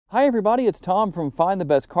Hi everybody, it's Tom from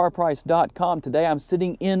FindTheBestCarPrice.com. Today I'm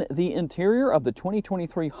sitting in the interior of the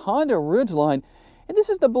 2023 Honda Ridgeline, and this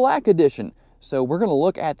is the Black Edition. So we're going to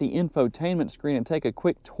look at the infotainment screen and take a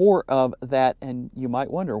quick tour of that, and you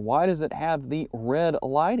might wonder, why does it have the red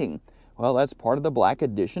lighting? Well, that's part of the Black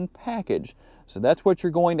Edition package. So that's what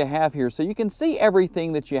you're going to have here. So you can see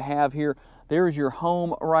everything that you have here. There's your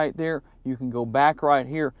home right there. You can go back right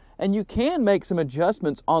here, and you can make some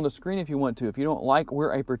adjustments on the screen if you want to. If you don't like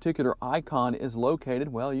where a particular icon is located,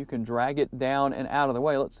 well, you can drag it down and out of the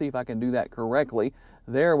way. Let's see if I can do that correctly.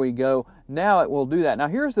 There we go. Now it will do that. Now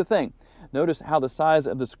here's the thing. Notice how the size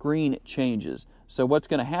of the screen changes. So what's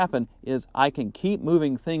going to happen is I can keep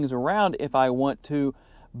moving things around if I want to,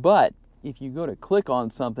 but if you go to click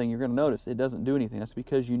on something, you're going to notice it doesn't do anything. That's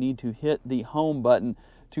because you need to hit the home button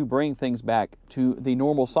to bring things back to the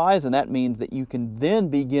normal size, and that means that you can then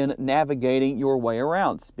begin navigating your way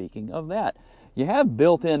around. Speaking of that, you have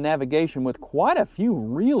built-in navigation with quite a few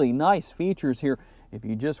really nice features here. If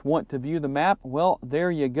you just want to view the map, well,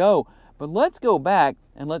 there you go. But let's go back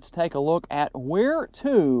and let's take a look at where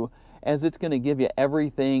to, as it's going to give you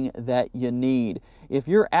everything that you need. If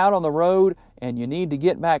you're out on the road and you need to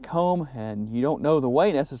get back home and you don't know the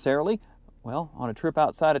way necessarily, well, on a trip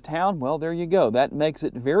outside of town, well, there you go. That makes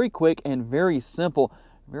it very quick and very simple,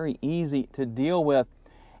 very easy to deal with.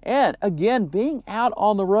 And again, being out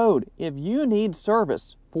on the road, if you need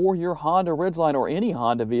service for your Honda Ridgeline or any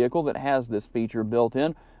Honda vehicle that has this feature built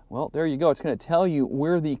in, well, there you go. It's going to tell you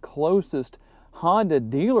where the closest Honda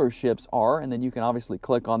dealerships are, and then you can obviously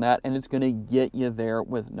click on that, and it's going to get you there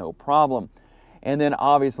with no problem. And then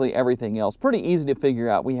obviously everything else, pretty easy to figure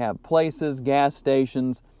out. We have places, gas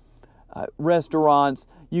stations, restaurants.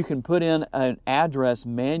 You can put in an address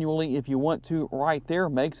manually if you want to right there.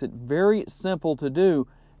 Makes it very simple to do.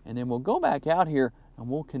 And then we'll go back out here and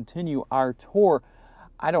we'll continue our tour.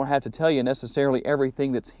 I don't have to tell you necessarily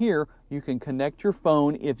everything that's here. You can connect your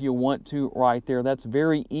phone if you want to right there. That's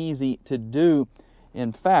very easy to do.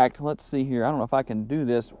 In fact, let's see here. I don't know if I can do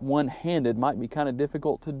this one-handed. Might be kind of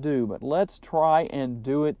difficult to do, but let's try and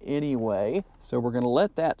do it anyway. So we're going to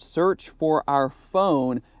let that search for our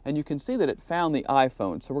phone, and you can see that it found the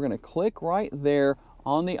iPhone. So we're going to click right there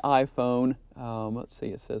on the iPhone. Let's see,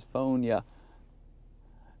 it says phone, yeah.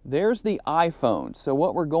 There's the iPhone. So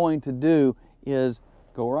what we're going to do is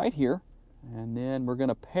go right here, and then we're going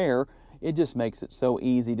to pair. It just makes it so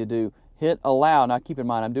easy to do. Hit allow. Now keep in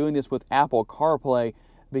mind, I'm doing this with Apple CarPlay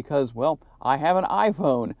because, well, I have an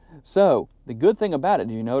iPhone. So the good thing about it,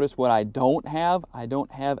 do you notice what I don't have? I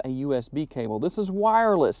don't have a USB cable. This is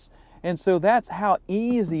wireless. And so that's how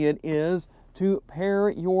easy it is to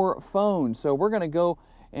pair your phone. So we're going to go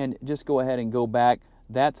and just go ahead and go back.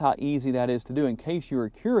 That's how easy that is to do in case you were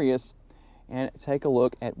curious. And take a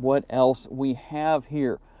look at what else we have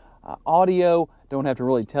here. Audio, don't have to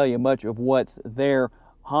really tell you much of what's there.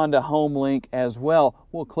 Honda Home Link as well.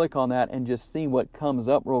 We'll click on that and just see what comes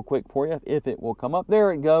up real quick for you, if it will come up.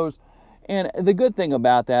 There it goes. And the good thing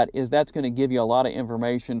about that is that's going to give you a lot of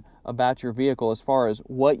information about your vehicle as far as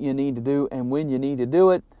what you need to do and when you need to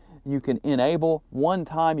do it. You can enable one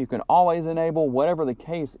time. You can always enable, whatever the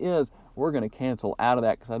case is. We're going to cancel out of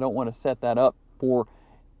that because I don't want to set that up for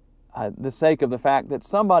the sake of the fact that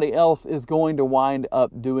somebody else is going to wind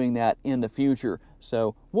up doing that in the future.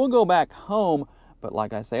 So we'll go back home. But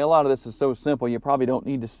like I say, a lot of this is so simple, you probably don't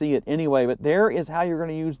need to see it anyway. But there is how you're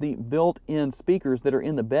going to use the built-in speakers that are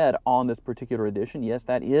in the bed on this particular edition. Yes,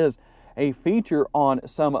 that is a feature on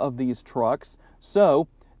some of these trucks. So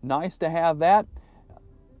nice to have that.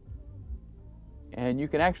 And you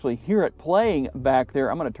can actually hear it playing back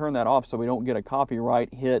there. I'm going to turn that off so we don't get a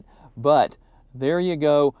copyright hit. But there you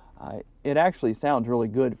go. It actually sounds really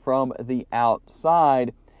good from the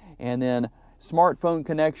outside. And then smartphone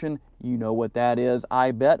connection, you know what that is,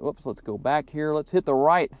 I bet. Whoops, let's go back here. Let's hit the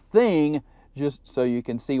right thing just so you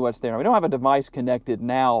can see what's there. We don't have a device connected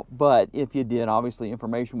now, but if you did, obviously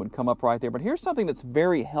information would come up right there. But here's something that's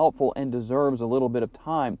very helpful and deserves a little bit of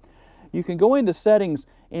time. You can go into settings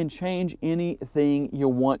and change anything you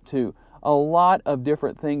want to. A lot of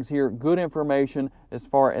different things here. Good information as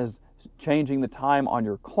far as changing the time on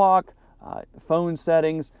your clock, phone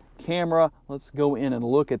settings, camera. Let's go in and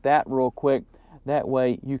look at that real quick. That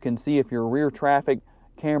way you can see if your rear traffic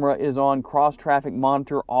camera is on, cross traffic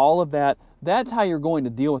monitor, all of that. That's how you're going to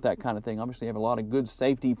deal with that kind of thing. Obviously you have a lot of good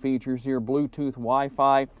safety features here, Bluetooth,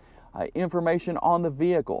 Wi-Fi, information on the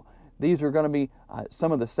vehicle. These are going to be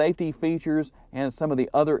some of the safety features and some of the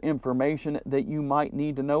other information that you might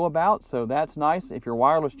need to know about. So that's nice. If your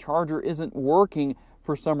wireless charger isn't working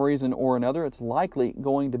for some reason or another, it's likely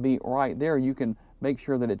going to be right there. You can make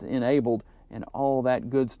sure that it's enabled and all that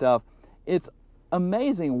good stuff. It's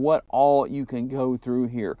amazing what all you can go through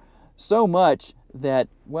here. So much that,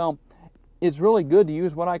 well, it's really good to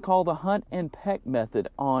use what I call the hunt and peck method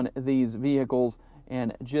on these vehicles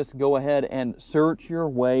and just go ahead and search your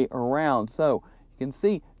way around. So you can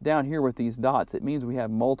see down here with these dots, it means we have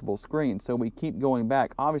multiple screens. So we keep going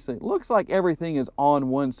back. Obviously, it looks like everything is on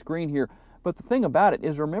one screen here. But the thing about it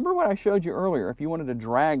is, remember what I showed you earlier. If you wanted to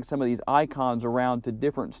drag some of these icons around to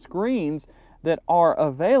different screens that are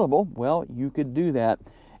available, well, you could do that.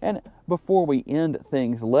 And before we end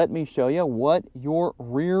things, let me show you what your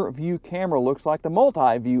rear view camera looks like, the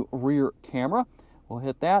multi-view rear camera. We'll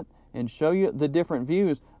hit that and show you the different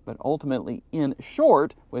views, but ultimately, in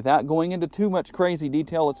short, without going into too much crazy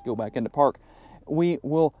detail, let's go back into park. We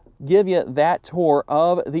will give you that tour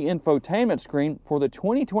of the infotainment screen for the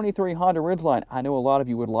 2023 Honda Ridgeline. I know a lot of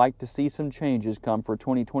you would like to see some changes come for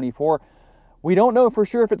 2024. We don't know for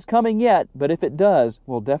sure if it's coming yet, but if it does,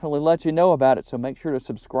 we'll definitely let you know about it. So make sure to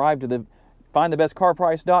subscribe to the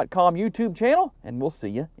FindTheBestCarPrice.com YouTube channel, and we'll see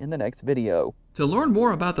you in the next video. To learn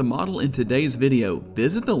more about the model in today's video,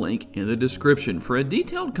 visit the link in the description for a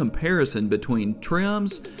detailed comparison between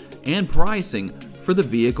trims and pricing for the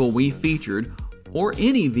vehicle we featured or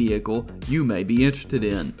any vehicle you may be interested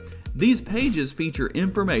in. These pages feature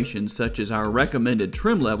information such as our recommended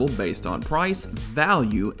trim level based on price,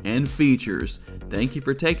 value, and features. Thank you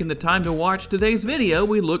for taking the time to watch today's video.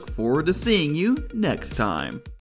 We look forward to seeing you next time.